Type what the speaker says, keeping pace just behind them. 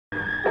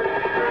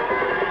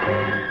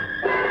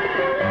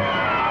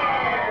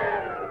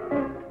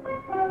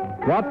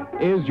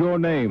What is your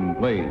name,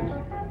 please?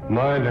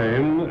 My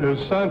name is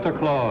Santa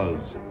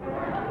Claus.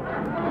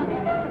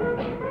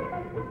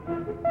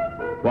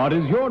 What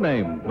is your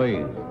name,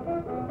 please?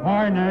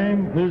 My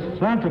name is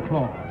Santa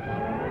Claus.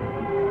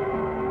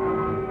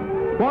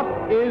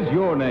 What is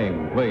your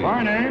name, please?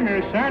 My name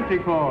is Santa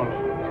Claus.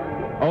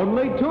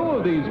 Only two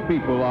of these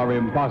people are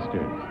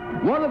imposters.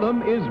 One of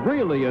them is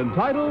really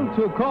entitled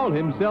to call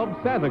himself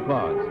Santa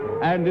Claus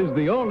and is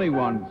the only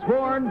one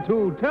sworn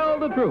to tell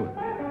the truth.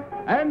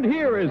 And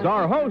here is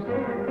our host,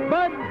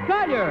 Bud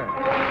Collyer.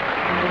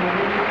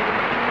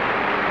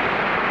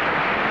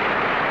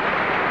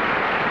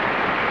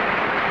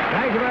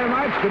 Thank you very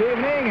much. Good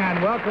evening,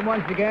 and welcome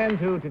once again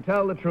to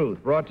Tell the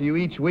Truth, brought to you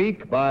each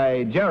week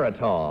by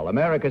Geritol,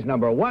 America's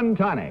 #1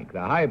 tonic, the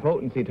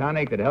high-potency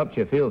tonic that helps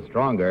you feel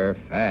stronger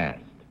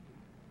fast.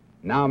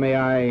 Now may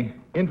I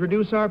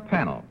introduce our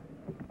panel.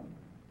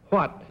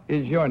 What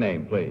is your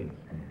name, please?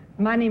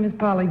 My name is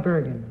Polly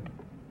Bergen.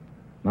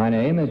 My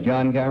name is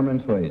John Cameron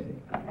Swayze.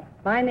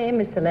 My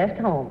name is Celeste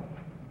Holmes.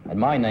 And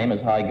my name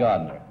is Hy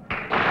Gardner.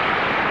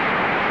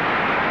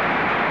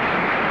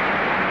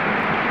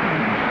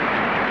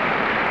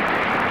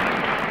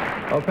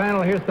 Well,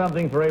 panel, here's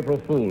something for April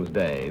Fool's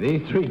Day.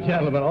 These three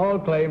gentlemen all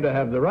claim to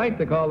have the right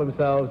to call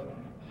themselves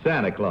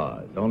Santa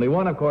Claus. Only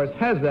one, of course,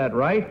 has that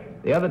right.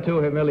 The other two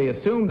have merely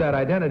assumed that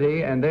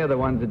identity, and they're the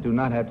ones that do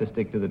not have to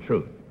stick to the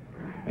truth.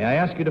 May I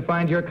ask you to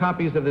find your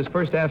copies of this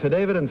first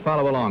affidavit and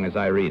follow along as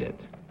I read it.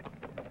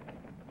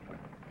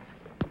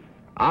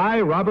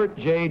 I, Robert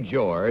J.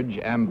 George,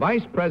 am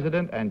Vice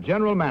President and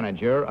General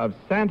Manager of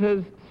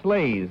Santa's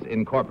Sleighs,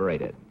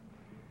 Incorporated.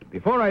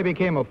 Before I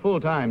became a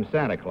full-time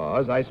Santa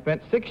Claus, I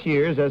spent 6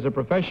 years as a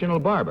professional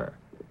barber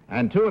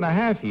and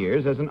 2.5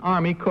 years as an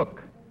Army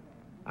cook.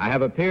 I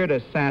have appeared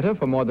as Santa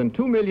for more than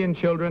 2 million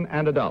children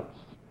and adults.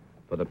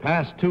 For the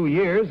past 2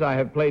 years, I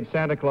have played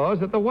Santa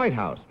Claus at the White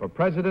House for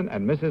President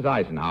and Mrs.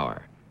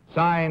 Eisenhower.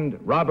 Signed,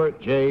 Robert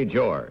J.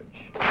 George.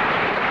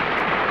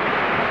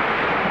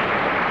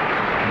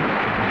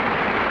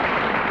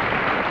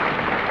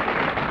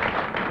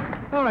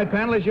 All right,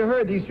 panel, as you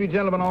heard, these three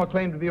gentlemen all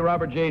claim to be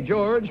Robert J.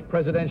 George,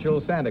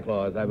 presidential Santa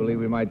Claus, I believe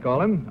we might call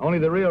him. Only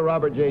the real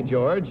Robert J.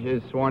 George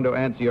is sworn to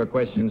answer your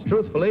questions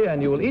truthfully,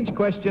 and you will each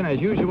question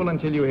as usual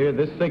until you hear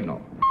this signal.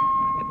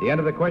 At the end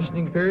of the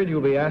questioning period,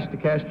 you'll be asked to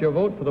cast your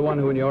vote for the one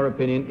who, in your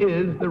opinion,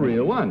 is the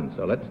real one.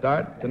 So let's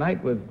start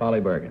tonight with Polly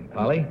Bergen.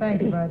 Polly?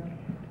 Thank you, Bud.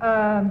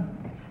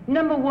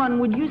 Number one,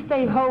 would you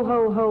say ho,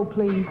 ho, ho,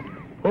 please?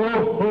 Ho,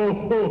 ho,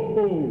 ho,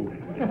 ho.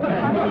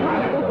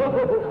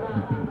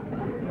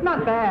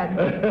 Not bad.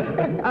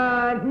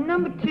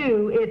 Number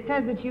two, it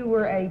says that you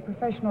were a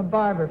professional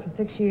barber for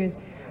 6 years.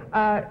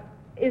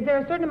 Is there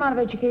a certain amount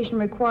of education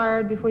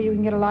required before you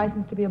can get a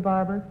license to be a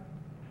barber?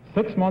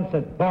 6 months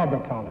at barber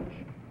college.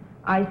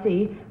 I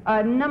see.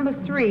 Number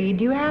three,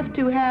 do you have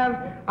to have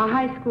a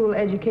high school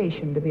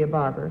education to be a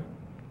barber?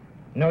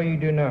 No, you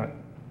do not.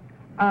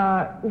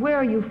 Where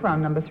are you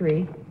from, number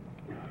three?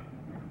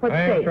 What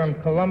I state? am from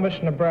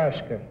Columbus,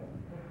 Nebraska.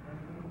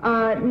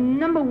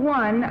 Number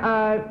one,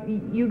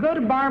 you go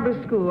to barber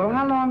school.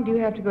 How long do you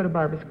have to go to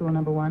barber school,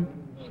 number one?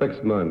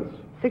 6 months.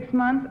 6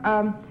 months?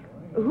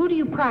 Who do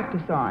you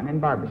practice on in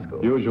barber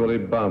school? Usually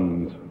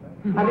bums.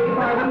 I beg your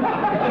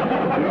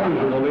pardon?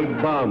 Usually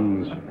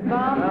bums.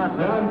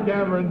 John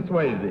Cameron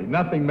Swayze.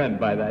 Nothing meant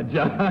by that,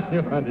 John.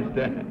 You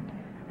understand.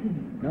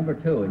 Number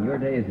two, in your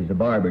days as a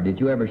barber, did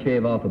you ever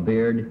shave off a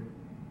beard?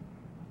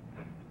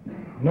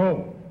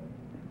 No,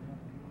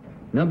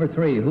 Number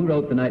three, who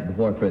wrote The Night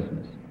Before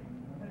Christmas?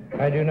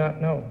 I do not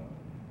know.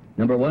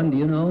 Number one, do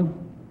you know?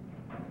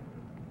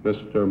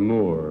 Mr.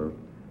 Moore.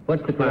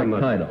 What's the correct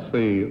title? Clement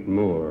C.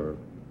 Moore.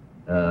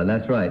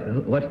 That's right.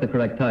 What's the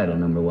correct title,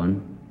 number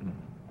one?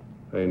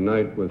 A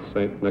Night with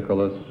St.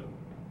 Nicholas.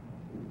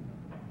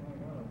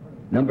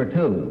 Number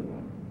two,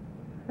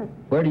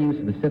 where do you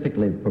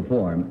specifically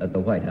perform at the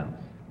White House?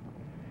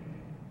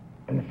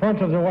 In the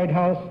front of the White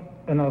House,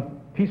 in a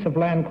piece of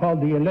land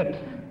called the Ellipse.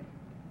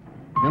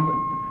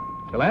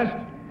 Celeste?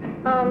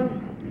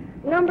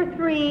 Number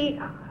three,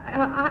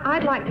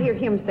 I'd like to hear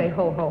him say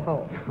ho, ho,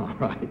 ho. All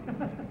right.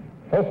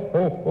 Ho,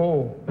 ho,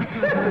 ho.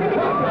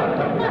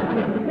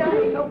 Now,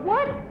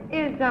 what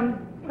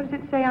does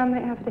it say on the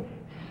affidavit?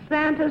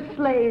 Santa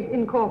Sleighs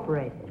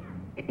Incorporated.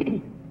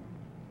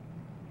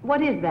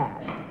 What is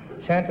that?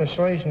 Santa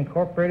Sleighs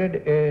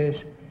Incorporated is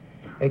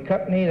a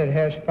company that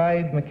has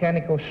 5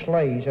 mechanical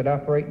sleighs that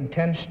operate in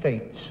 10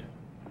 states.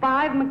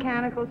 5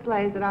 mechanical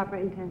sleighs that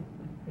operate in 10.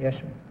 Yes,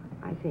 sir.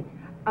 I see.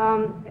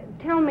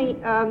 Tell me,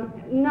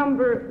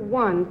 number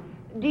one,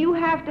 do you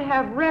have to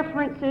have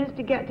references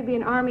to get to be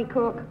an Army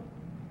cook?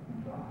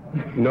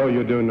 No,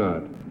 you do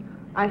not.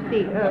 I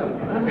see.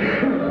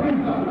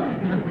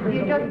 Do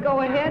you just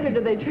go ahead, or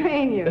do they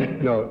train you?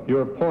 No,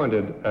 you're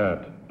pointed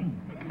at.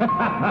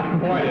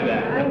 Pointed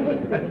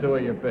at. That's the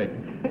way you pick.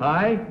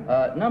 Hi?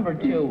 Number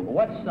two,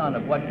 what son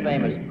of what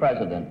famous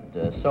president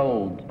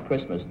sold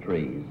Christmas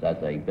trees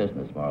as a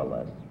business, more or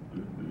less?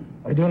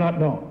 I do not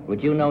know.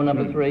 Would you know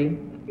number three?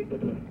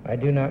 I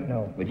do not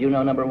know. Would you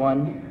know number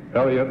one?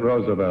 Elliot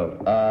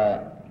Roosevelt.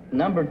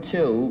 Number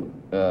two,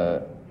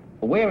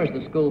 where is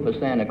the school for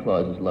Santa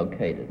Clauses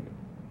located?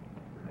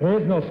 There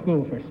is no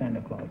school for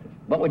Santa Clauses.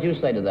 What would you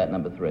say to that,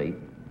 number three?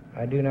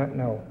 I do not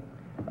know.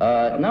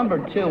 Number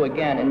two,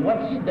 again, in what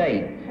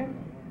state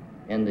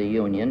in the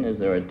Union is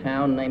there a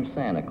town named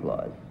Santa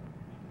Claus?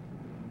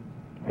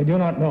 I do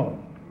not know.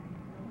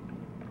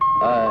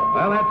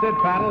 Well, that's it,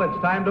 panel.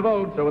 It's time to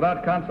vote. So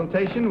without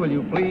consultation, will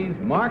you please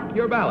mark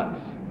your ballots?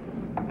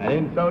 And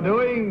in so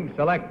doing,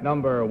 select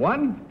number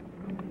 1,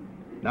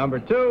 number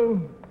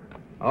 2,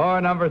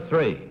 or number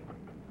 3.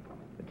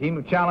 The team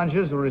of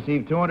challengers will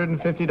receive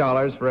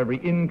 $250 for every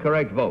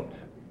incorrect vote.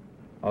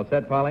 All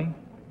set, Polly?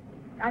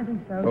 I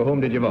think so. For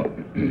whom did you vote?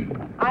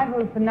 I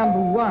voted for number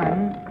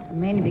 1,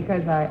 mainly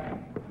because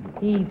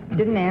he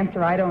didn't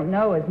answer I don't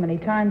know as many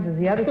times as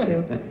the other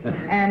two.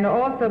 And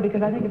also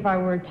because I think if I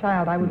were a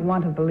child, I would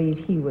want to believe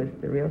he was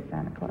the real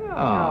Santa Claus.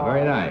 Oh,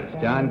 very nice.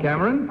 John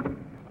Cameron?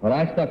 Well,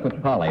 I stuck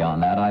with Polly on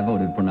that. I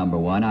voted for number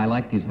 1. I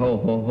liked his ho,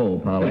 ho, ho,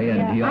 Polly,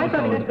 and he Yeah, I also...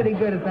 thought he was pretty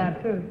good at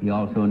that, too. He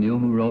also knew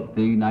who wrote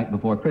The Night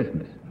Before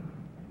Christmas.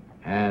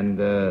 And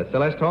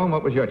Celeste Holm,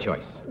 what was your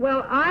choice?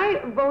 Well, I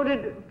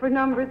voted for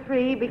number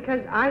 3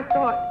 because I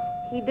thought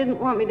he didn't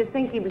want me to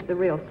think he was the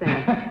real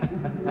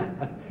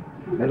Santa.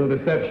 Little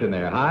deception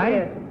there.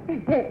 Hi?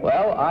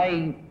 Well,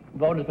 I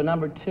voted for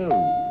number 2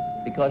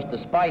 because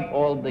despite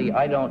all the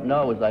I don't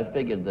knows, I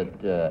figured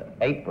that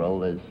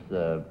April is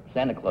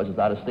Santa Claus is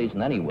out of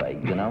season anyway,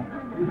 you know?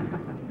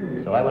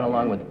 So I went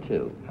along with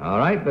 2. All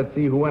right, let's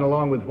see who went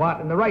along with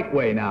what in the right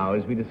way now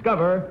as we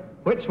discover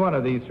which one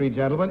of these 3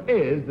 gentlemen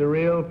is the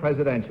real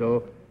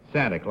presidential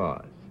Santa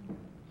Claus.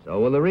 So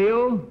will the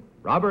real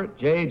Robert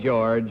J.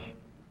 George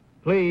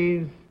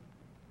please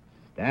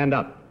stand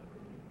up?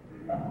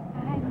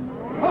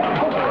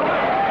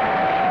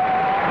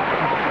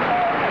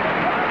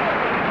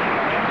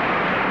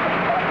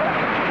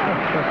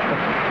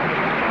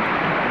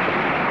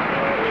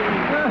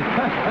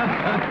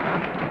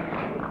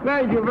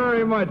 Thank you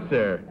very much,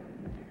 sir.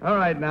 All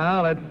right,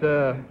 now, let's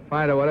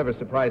find out whatever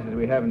surprises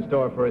we have in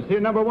store for us here.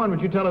 Number 1,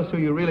 would you tell us who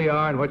you really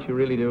are and what you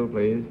really do,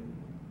 please?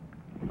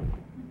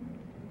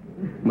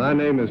 My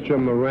name is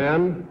Jim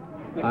Moran.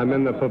 I'm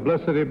in the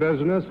publicity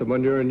business, and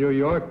when you're in New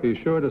York,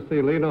 be sure to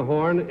see Lena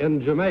Horne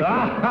in Jamaica.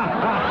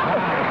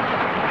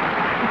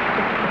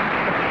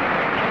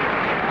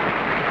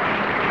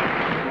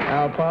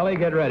 Now, Polly,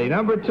 get ready.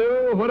 Number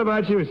 2, what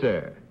about you,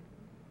 sir?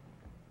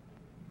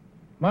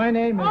 My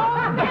name is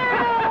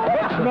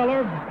Rich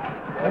Miller.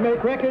 I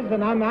make records,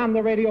 and I'm on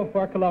the radio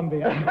for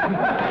Columbia.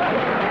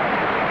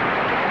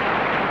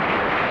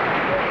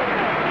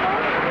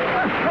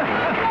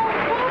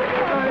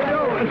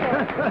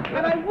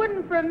 And I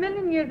wouldn't for a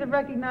million years have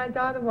recognized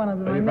either one of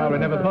them. Well, you probably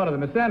never thought of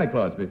them as Santa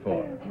Claus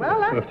before. Well,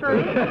 that's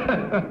true.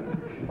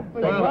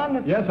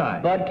 Well, yes, I.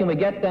 Bud, can we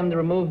get them to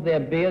remove their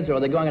beards, or are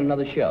they going on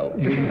another show?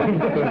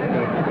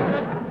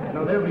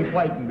 No, they'll be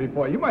frightened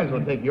before. You might as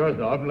well take yours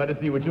off and let us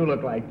see what you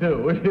look like,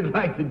 too, if you'd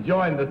like to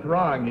join the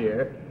throng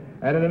here.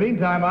 And in the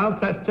meantime, I'll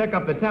check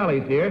up the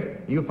tallies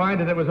here. You find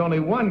that there was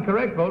only 1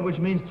 correct vote, which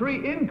means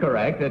 3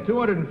 incorrect at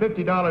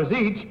 $250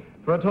 each,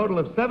 for a total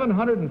of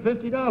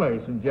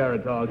 $750 from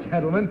Geritol,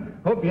 gentlemen.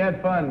 Hope you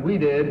had fun. We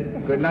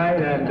did. Good night,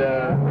 and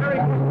Merry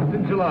Christmas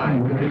in July.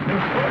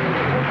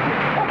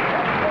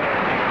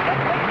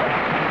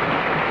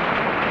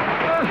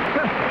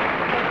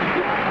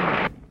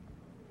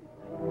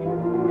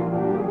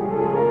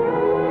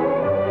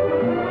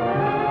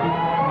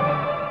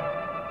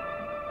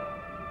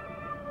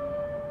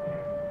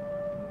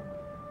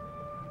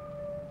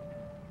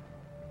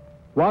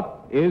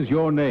 What is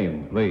your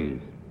name, please?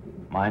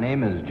 My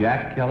name is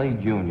Jack Kelly,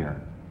 Jr.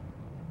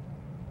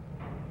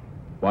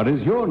 What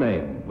is your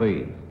name,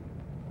 please?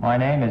 My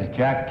name is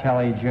Jack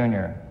Kelly,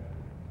 Jr.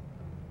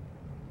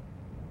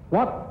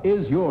 What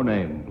is your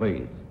name,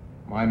 please?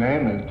 My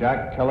name is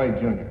Jack Kelly,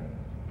 Jr.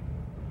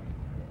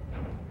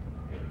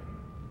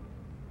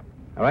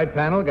 All right,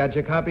 panel, got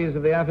your copies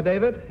of the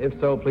affidavit? If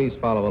so, please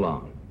follow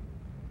along.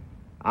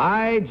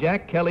 I,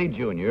 Jack Kelly,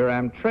 Jr.,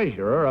 am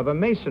treasurer of a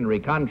masonry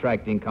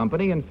contracting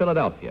company in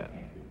Philadelphia.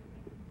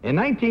 In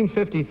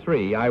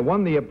 1953, I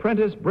won the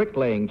Apprentice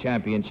Bricklaying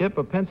Championship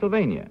of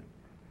Pennsylvania.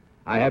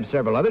 I have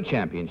several other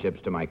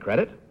championships to my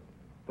credit.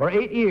 For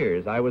 8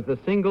 years, I was the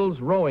singles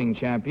rowing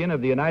champion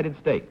of the United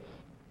States.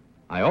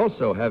 I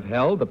also have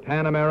held the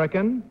Pan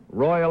American,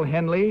 Royal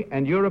Henley,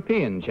 and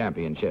European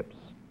championships.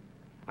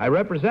 I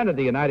represented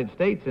the United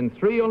States in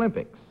 3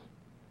 Olympics.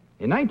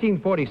 In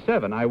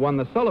 1947, I won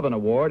the Sullivan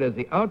Award as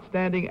the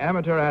outstanding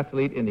amateur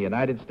athlete in the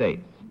United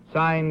States.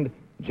 Signed,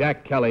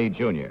 Jack Kelly,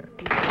 Jr.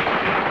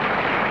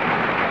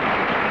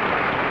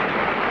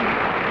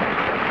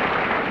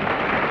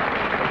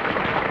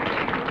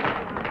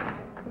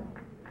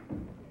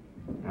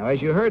 Now, as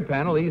you heard,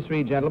 panel, these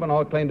 3 gentlemen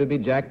all claim to be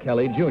Jack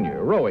Kelly, Jr.,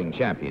 rowing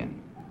champion.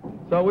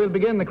 So we'll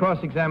begin the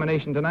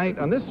cross-examination tonight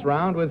on this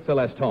round with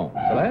Celeste Holmes.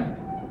 Celeste?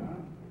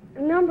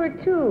 Number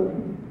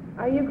 2,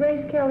 are you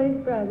Grace Kelly's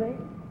brother?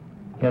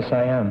 Yes,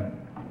 I am.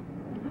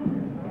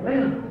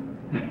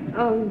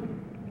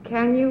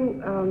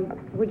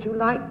 Would you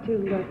like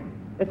to,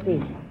 let's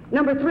see,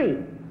 number 3,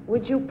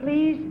 would you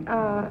please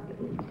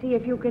see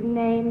if you can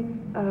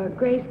name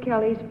Grace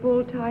Kelly's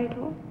full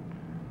title?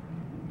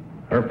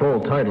 Her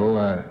full title,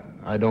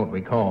 I don't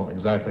recall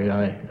exactly.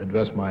 I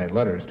address my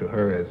letters to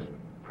her as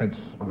Prince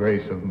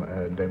Grace of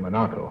de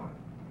Monaco.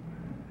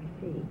 I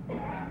see.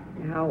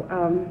 Now,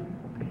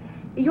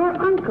 your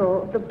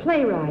uncle, the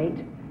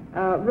playwright,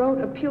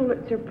 wrote a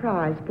Pulitzer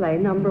Prize play,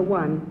 number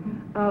 1.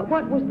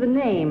 What was the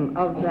name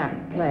of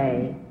that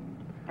play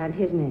and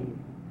his name?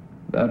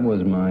 That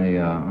was my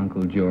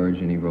Uncle George,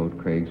 and he wrote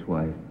Craig's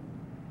Wife.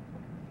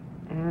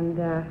 And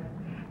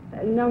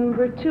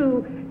number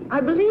 2,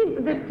 I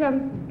believe that,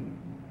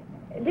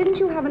 didn't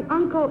you have an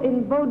uncle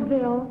in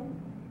Vaudeville?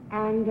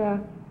 And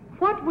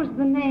what was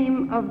the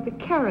name of the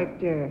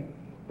character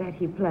that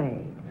he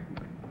played?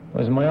 It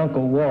was my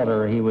Uncle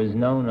Walter. He was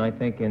known, I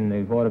think, in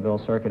the vaudeville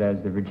circuit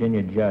as the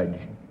Virginia Judge.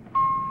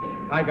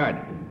 Hi,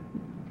 Gardner.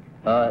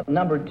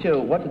 Number 2,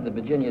 what did the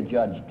Virginia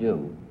Judge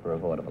do for a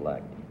vaudeville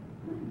act?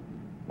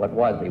 What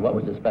was he? What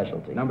was his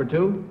specialty? Number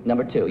 2?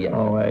 Number 2, yes.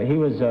 Oh, he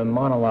was a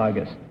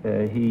monologuist.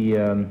 He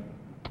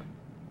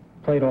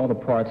played all the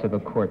parts of a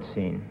court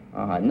scene.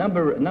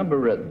 Number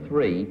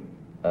 3,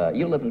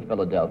 you live in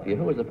Philadelphia.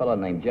 Who was a fellow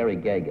named Jerry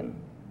Gagan?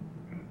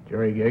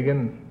 Jerry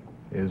Gagan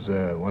is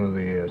one of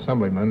the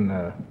assemblymen,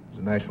 he's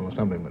a national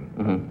assemblyman.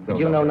 Mm-hmm. Did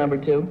you know number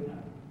 2?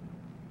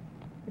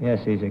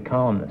 Yes, he's a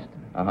columnist.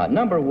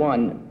 Number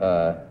 1,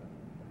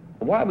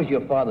 why was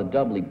your father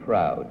doubly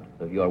proud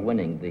of your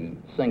winning the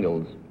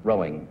singles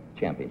rowing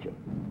championship?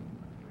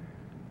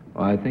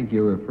 Well, I think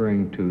you're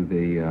referring to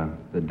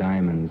the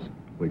diamonds,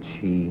 which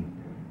he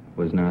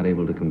was not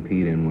able to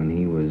compete in when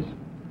he was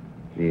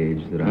the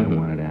age that I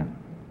won it at.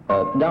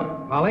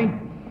 No. Molly?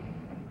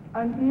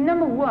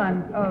 Number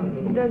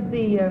 1, does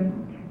the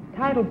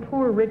title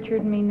Poor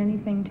Richard mean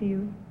anything to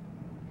you?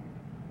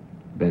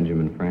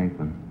 Benjamin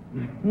Franklin.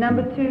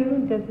 Number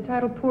 2, does the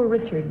title Poor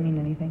Richard mean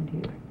anything to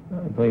you?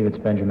 I believe it's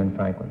Benjamin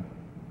Franklin.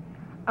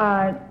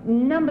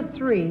 Number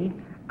 3,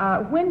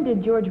 when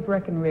did George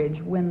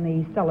Breckinridge win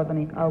the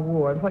Sullivan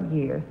Award? What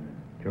year?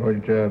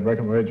 George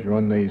Breckinridge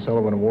won the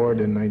Sullivan Award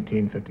in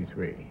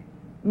 1953.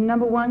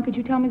 Number 1, could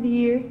you tell me the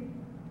year?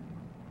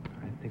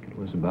 I think it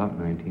was about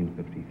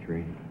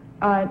 1953.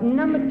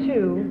 Number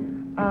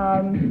 2,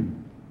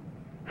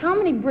 how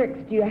many bricks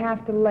do you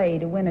have to lay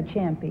to win a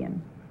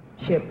championship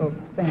of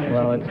singers?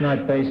 Well, it's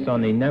not based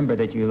on the number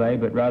that you lay,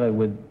 but rather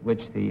with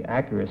which the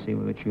accuracy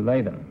with which you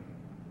lay them.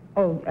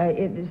 Oh,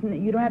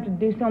 you don't have to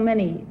do so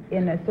many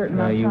in a certain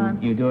amount of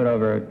time? You do it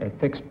over a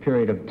fixed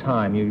period of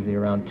time, usually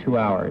around 2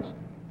 hours.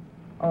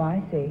 Oh,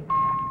 I see.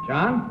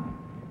 John?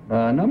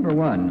 Number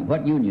 1,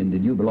 what union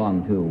did you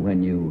belong to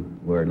when you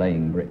were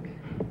laying bricks?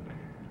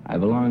 I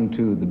belong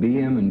to the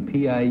BM and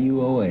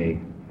PIUOA.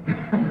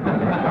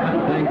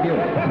 Thank you.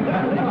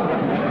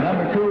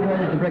 Number 2, where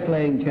was the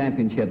bricklaying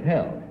championship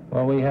held?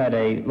 Well, we had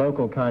a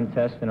local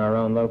contest in our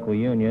own local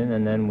union,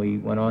 and then we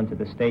went on to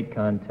the state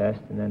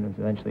contest, and then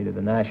eventually to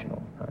the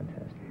national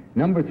contest.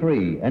 Number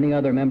 3, any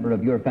other member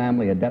of your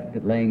family adept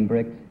at laying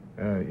bricks?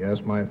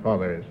 Yes, my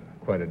father is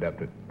quite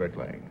adept at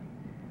bricklaying.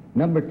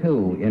 Number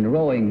 2, in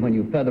rowing, when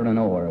you feather an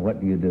oar,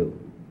 what do you do?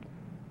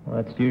 Well,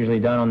 that's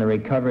usually done on the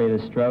recovery of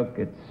the stroke.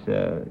 It's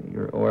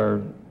your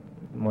oar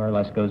more or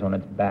less goes on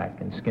its back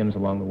and skims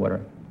along the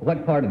water.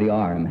 What part of the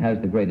arm has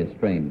the greatest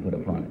strain put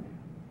upon it?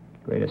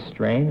 Greatest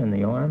strain in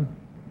the arm?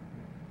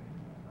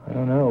 I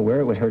don't know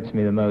where it hurts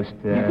me the most.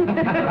 Well,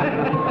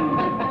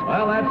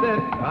 that's it.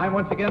 Time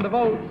once again to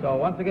vote. So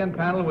once again,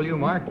 panel, will you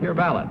mark your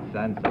ballots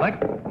and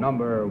select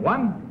number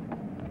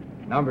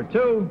 1, number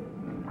 2,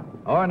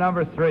 or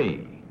number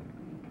 3?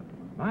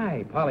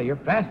 My, Polly, you're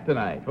fast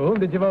tonight. For whom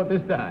did you vote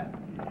this time?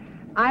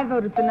 I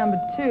voted for number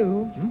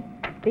 2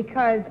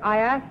 because I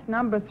asked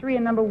number 3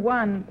 and number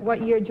 1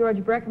 what year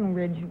George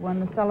Breckinridge won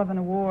the Sullivan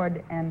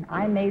Award, and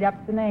I made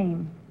up the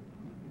name.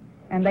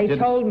 And they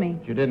told me.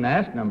 You didn't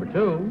ask number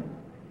 2.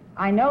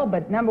 I know,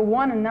 but number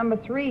 1 and number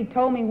 3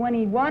 told me when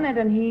he won it,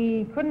 and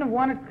he couldn't have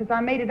won it because I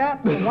made it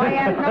up. So why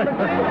ask number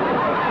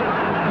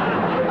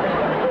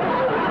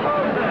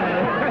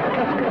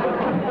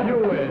 2? You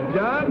win.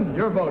 John,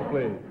 your vote,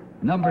 please.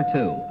 Number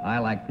 2. I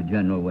like the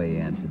general way you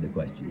answered the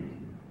question.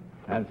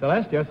 And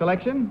Celeste, your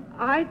selection?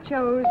 I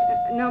chose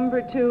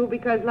number 2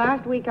 because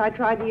last week I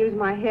tried to use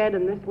my head,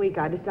 and this week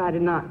I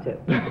decided not to.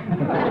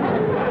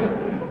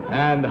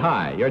 And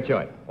Hi, your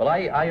choice. Well,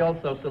 I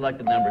also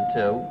selected number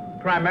 2,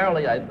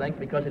 primarily, I think,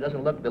 because he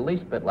doesn't look the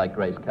least bit like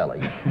Grace Kelly.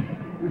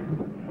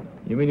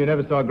 You mean you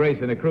never saw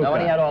Grace in a crew No, car?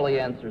 and he had all the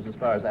answers as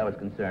far as I was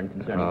concerned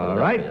concerning All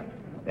Philadelphia.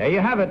 right. There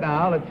you have it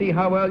now. Let's see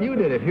how well you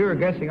did if you're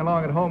guessing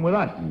along at home with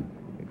us.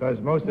 Because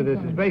most of this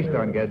is based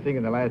on guessing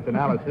in the last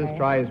analysis.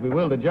 Try as we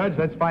will to judge,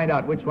 let's find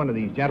out which one of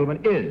these gentlemen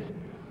is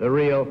the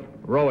real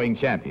rowing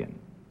champion.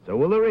 So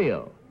will the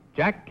real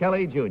Jack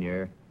Kelly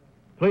Jr.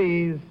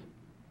 please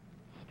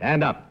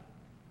stand up?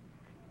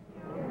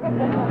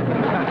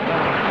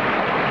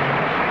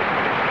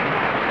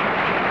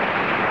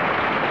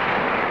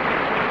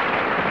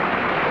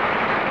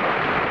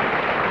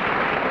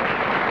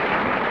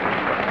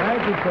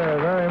 you, sir,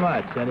 very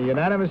much. And a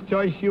unanimous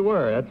choice you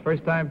were. That's the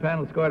first time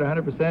panel scored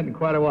 100% in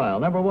quite a while.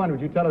 Number one,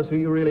 would you tell us who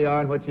you really are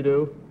and what you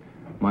do?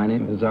 My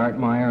name is Art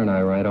Meyer, and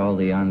I write all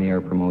the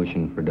on-the-air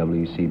promotion for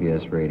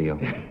WCBS Radio.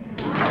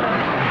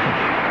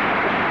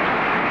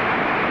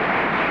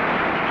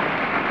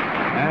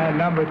 And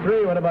number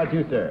three, what about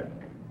you, sir?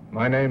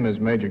 My name is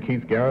Major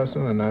Keith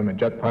Garrison, and I'm a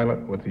jet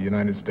pilot with the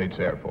United States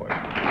Air Force.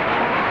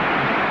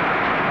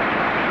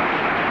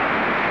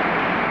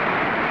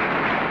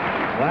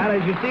 Well,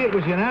 as you see, it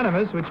was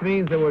unanimous, which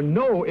means there were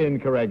no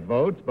incorrect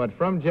votes. But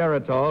from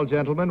Geritol,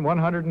 gentlemen,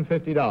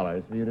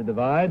 $150 for you to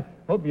divide.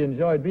 Hope you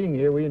enjoyed being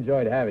here. We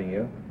enjoyed having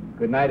you.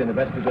 Good night and the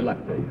best of good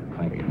luck to you.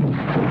 Thank you.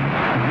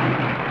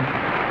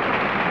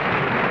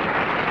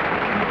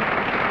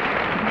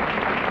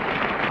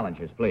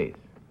 Challengers, please.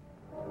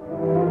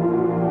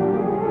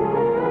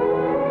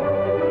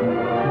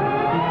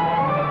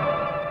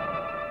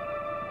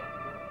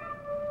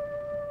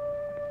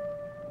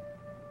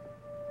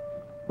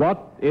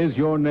 What is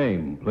your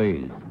name,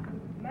 please?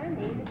 My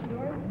name is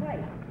Doris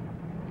White.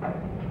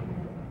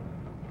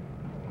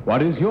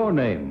 What is your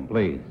name,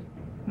 please?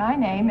 My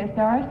name is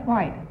Doris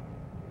White.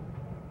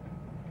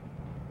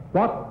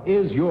 What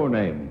is your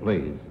name,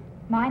 please?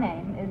 My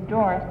name is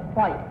Doris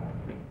White.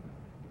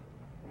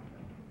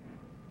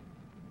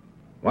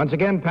 Once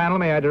again, panel,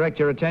 may I direct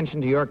your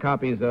attention to your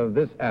copies of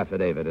this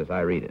affidavit as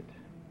I read it.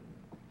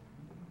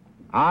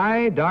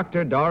 I,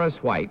 Dr. Doris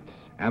White,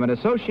 am an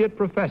associate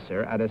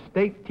professor at a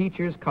state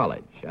teachers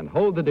college and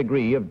hold the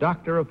degree of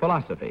Doctor of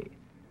Philosophy.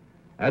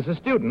 As a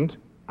student,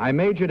 I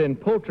majored in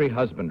poultry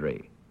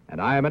husbandry, and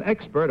I am an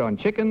expert on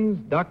chickens,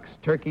 ducks,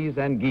 turkeys,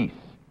 and geese.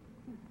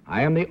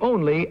 I am the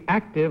only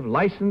active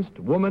licensed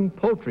woman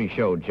poultry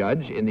show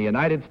judge in the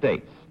United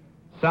States.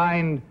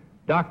 Signed,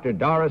 Dr.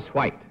 Doris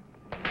White.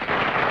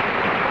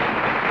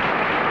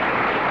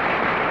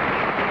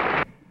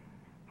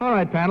 All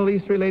right, panel,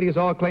 these three ladies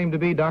all claim to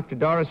be Dr.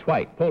 Doris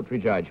White, poultry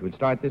judge. We'd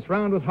start this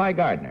round with Hi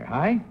Gardner.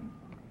 Hi.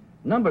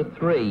 Number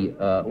three,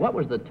 what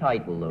was the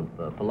title of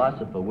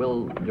philosopher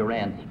Will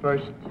Durant's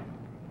first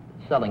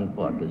selling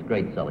book, his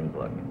great selling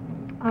book?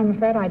 I'm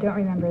afraid I don't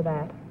remember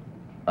that.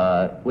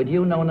 Would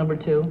you know number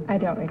two? I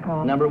don't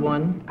recall. Number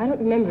one? I don't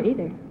remember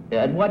either.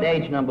 At what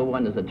age, number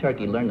one, does a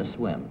turkey learn to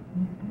swim?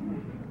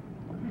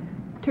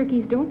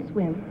 Turkeys don't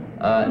swim.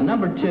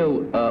 Number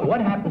two,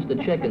 what happens to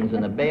chickens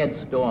in a bad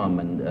storm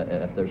and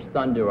if there's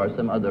thunder or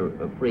some other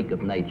freak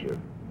of nature?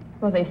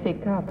 Well, they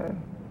seek cover.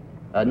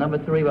 Number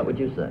three, what would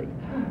you say?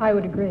 I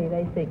would agree,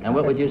 they seek cover. And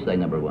what would you say,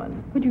 number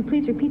one? Would you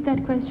please repeat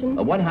that question?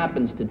 What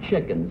happens to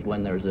chickens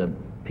when there's a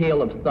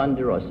peal of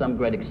thunder or some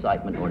great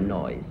excitement or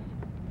noise?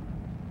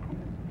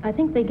 I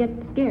think they get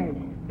scared.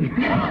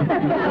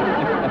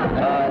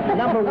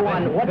 Number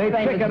one, what They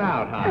famous... chicken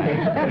out, Hi.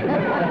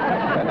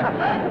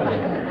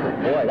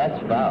 Boy, that's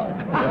foul.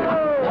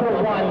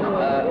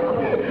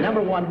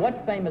 Number one,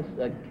 what famous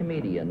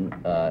comedian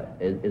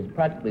is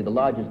practically the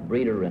largest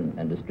breeder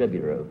and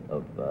distributor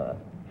of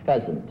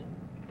pheasants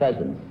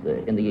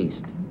in the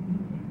East?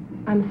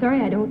 I'm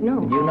sorry, I don't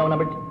know. Do you know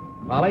number two?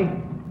 Molly?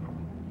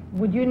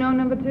 Would you know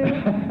number two?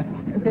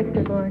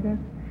 Victor Borga.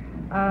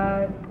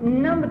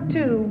 Number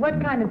two,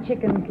 what kind of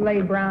chickens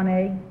lay brown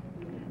eggs?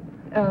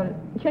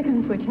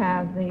 Chickens which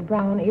have the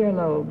brown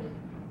earlobes.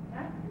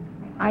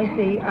 I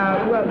see.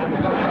 Well...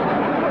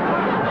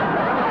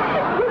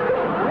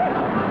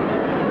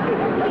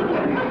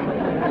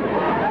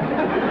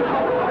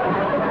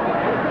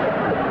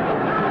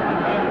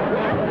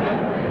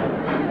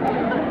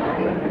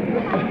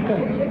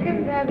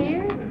 Chickens have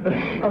ears?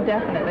 Oh,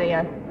 definitely,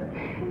 yes.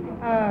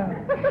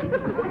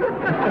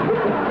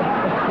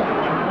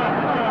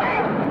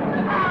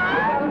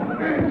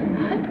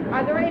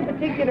 Are there any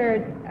particular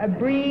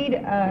breed,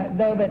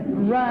 though, that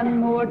run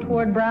more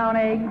toward brown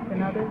eggs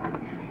than others?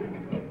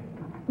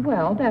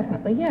 Well,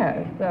 definitely,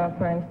 yes.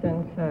 For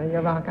instance,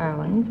 your Rock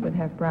Islands would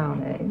have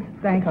brown eggs.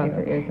 Thank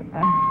you.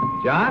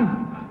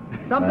 John?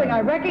 Something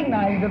I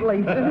recognize, at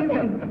least.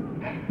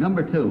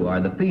 Number two,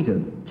 are the feet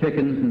of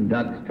chickens and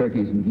ducks,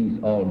 turkeys and geese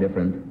all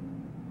different?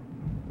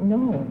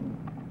 No.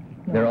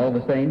 They're all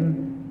the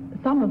same?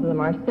 Some of them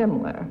are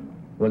similar.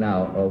 Well,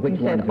 now, which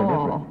You ones said are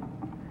all. different?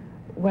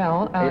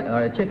 Well,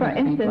 Are chicken's for feet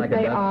instance, like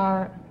a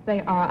duck?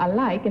 they are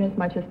alike in as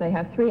much as they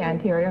have 3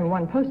 anterior and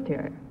 1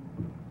 posterior.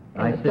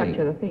 In I the see.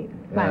 structure of the feet.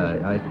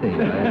 I see.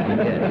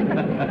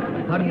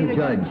 Yes. How do you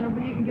judge?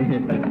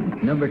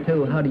 Number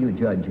two, how do you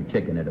judge a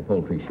chicken at a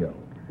poultry show?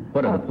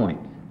 What are the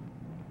points?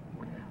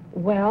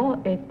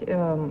 Well, it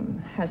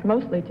has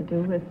mostly to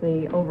do with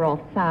the overall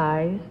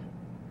size,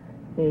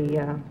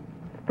 the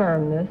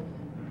firmness,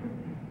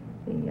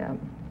 the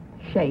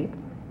shape.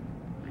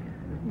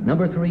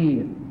 Number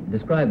three,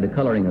 describe the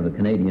coloring of a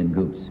Canadian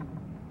goose.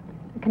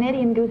 The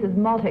Canadian goose is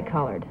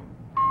multicolored.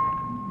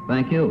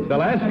 Thank you.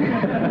 Celeste?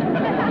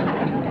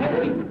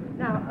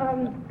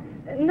 Now,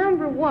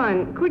 number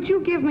one, could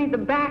you give me the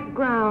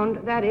background,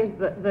 that is,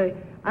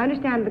 I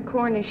understand the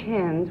Cornish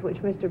hens, which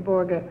Mr.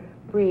 Borga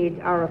breeds,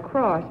 are a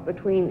cross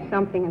between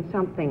something and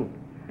something.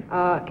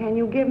 Can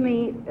you give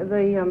me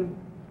the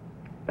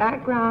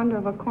background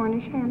of a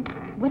Cornish hen.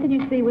 What did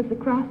you say was the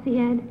cross he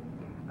had?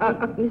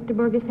 Mr.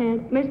 Borges'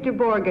 head? Mr.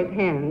 Borges'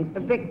 hens,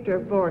 Victor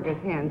Borges'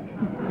 hens.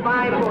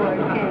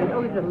 Viborg hens.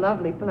 Oh, it's a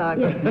lovely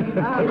plug. Yes, it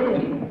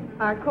is.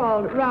 Are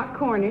called rock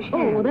Cornish hens.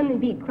 Oh, well, then they'd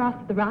be cross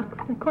the rocks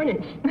and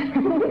Cornish. Well,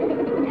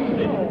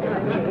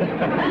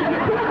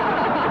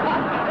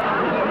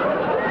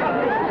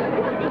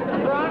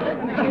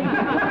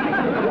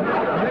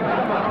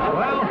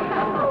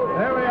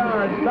 there we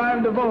are. It's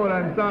time to vote.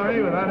 I'm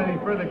sorry. Without any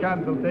further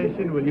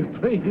consultation, will you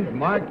please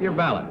mark your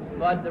ballot?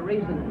 But the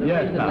reason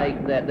Yes,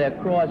 they're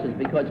cross is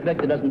because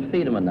Victor doesn't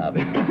feed them enough.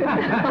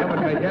 That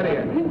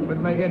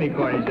wouldn't make any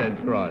Cornish hens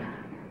cross.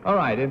 All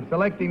right, in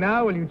selecting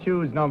now, will you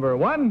choose number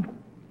 1,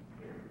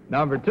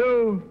 number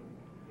 2,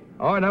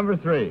 or number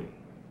 3?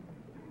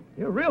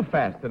 You're real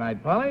fast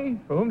tonight, Polly.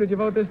 For whom did you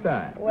vote this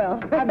time? Well,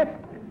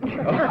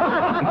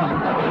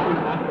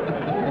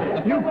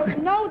 there was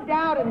no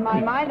doubt in my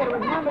mind that it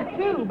was number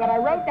 2, but I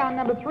wrote down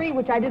number 3,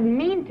 which I didn't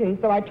mean to,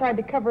 so I tried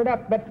to cover it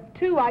up. But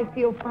 2, I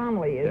feel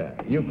firmly is. Yeah,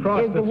 you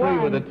crossed the 3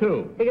 with a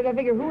 2. Because I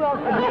figure who else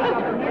would make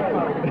up an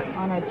earlobe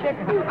on a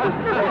chicken?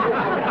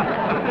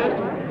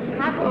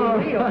 Have to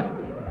be real.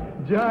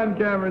 John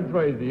Cameron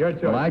Swayze, your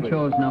choice. Well, I please.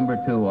 chose number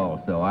 2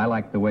 also. I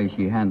like the way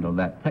she handled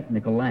that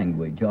technical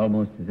language,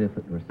 almost as if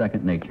it were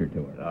second nature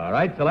to her. All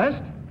right,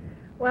 Celeste?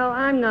 Well,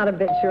 I'm not a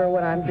bit sure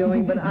what I'm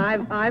doing, but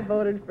I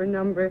voted for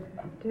number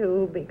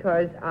 2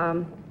 because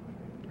I'm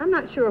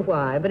not sure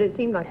why, but it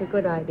seemed like a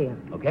good idea.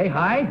 Okay,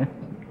 High?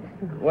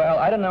 Well,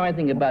 I don't know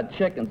anything about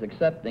chickens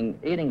except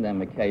eating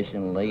them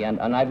occasionally, and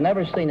I've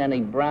never seen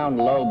any brown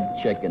lobe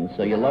chickens,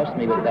 so you lost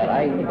me with that.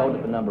 I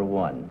voted for number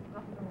 1.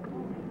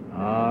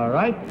 All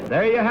right,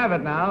 there you have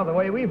it now, the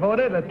way we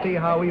voted. Let's see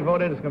how we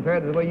voted as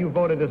compared to the way you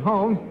voted at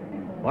home.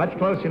 Watch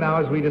closely now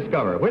as we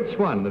discover which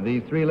one of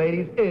these 3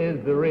 ladies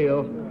is the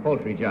real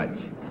poultry judge.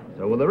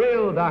 So will the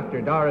real Dr.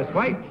 Doris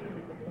White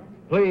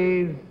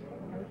please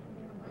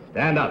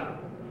stand up?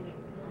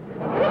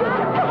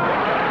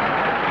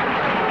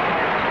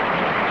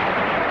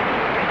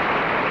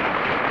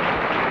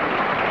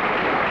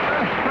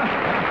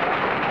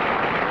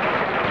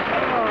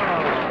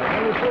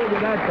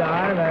 That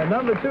time.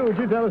 Number 2, would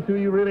you tell us who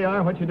you really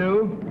are, what you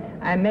do?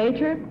 I'm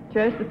Major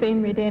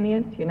Josephine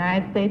Redanius,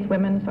 United States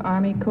Women's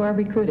Army Corps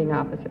Recruiting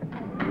Officer.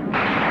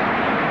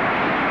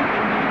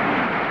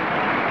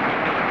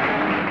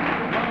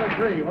 Number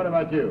 3, what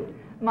about you?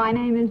 My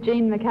name is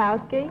Jean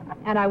Mikowski,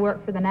 and I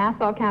work for the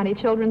Nassau County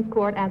Children's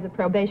Court as a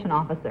probation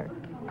officer.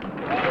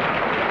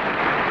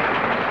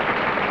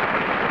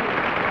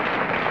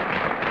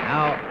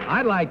 Now,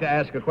 I'd like to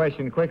ask a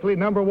question quickly.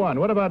 Number 1,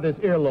 what about this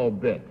earlobe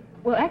bit?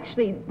 Well,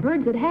 actually,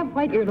 birds that have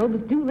white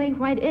earlobes do lay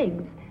white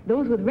eggs.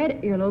 Those with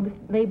red earlobes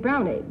lay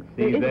brown eggs.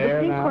 See There is there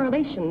a distinct now?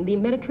 correlation. The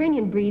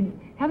Mediterranean breeds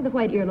have the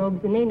white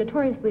earlobes, and they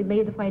notoriously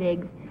lay the white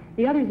eggs.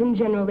 The others, in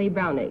general, lay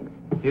brown eggs.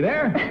 See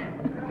there?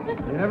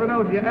 You never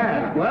know till you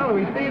ask. Well,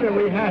 we see that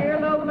we have...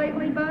 Earlobe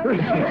lately, Bud?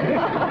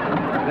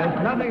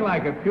 There's nothing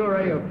like a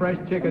puree of fresh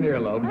chicken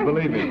earlobes,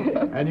 believe me.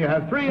 And you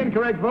have 3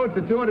 incorrect votes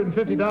at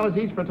 $250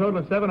 each for a total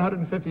of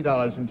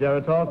 $750 from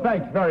Geritol.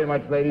 Thanks very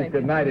much, ladies.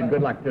 Good night and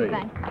good luck to you.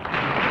 Thanks.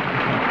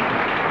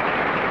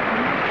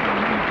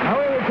 Now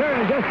we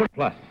return in just a...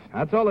 Plus,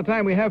 that's all the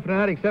time we have for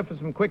tonight except for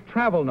some quick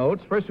travel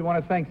notes. First, we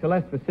want to thank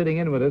Celeste for sitting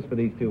in with us for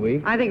these 2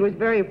 weeks. I think it was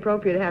very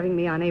appropriate having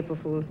me on April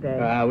Fool's Day.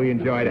 We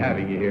enjoyed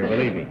having you here,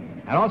 believe me.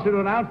 And also to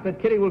announce that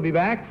Kitty will be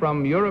back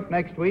from Europe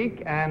next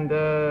week, and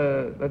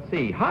let's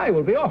see, High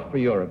will be off for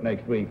Europe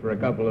next week for a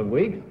couple of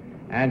weeks,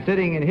 and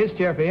sitting in his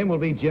chair for him will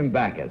be Jim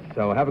Backus.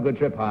 So have a good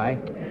trip, High.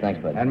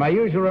 Thanks, bud. And my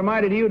usual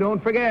reminder to you, don't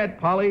forget,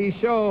 Polly's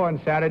show on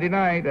Saturday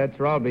night. That's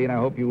where I'll be, and I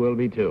hope you will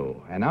be too.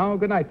 And now,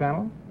 good night,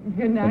 panel.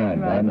 Good night,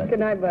 Bud. Good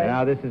night, Bud.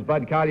 Now, this is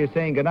Bud Collier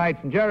saying good night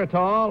from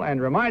Geritol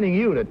and reminding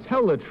you to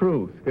tell the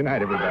truth. Good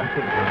night, everybody.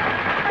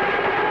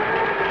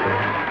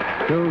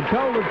 To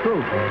Tell the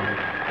Truth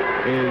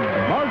is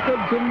Mark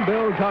Hudson,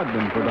 Bill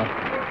Cogman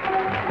production,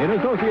 in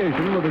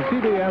association with the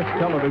CBS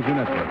Television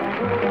Network.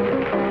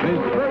 Miss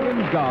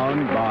Bergen's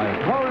Gown by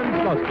Florence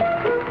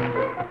Buston.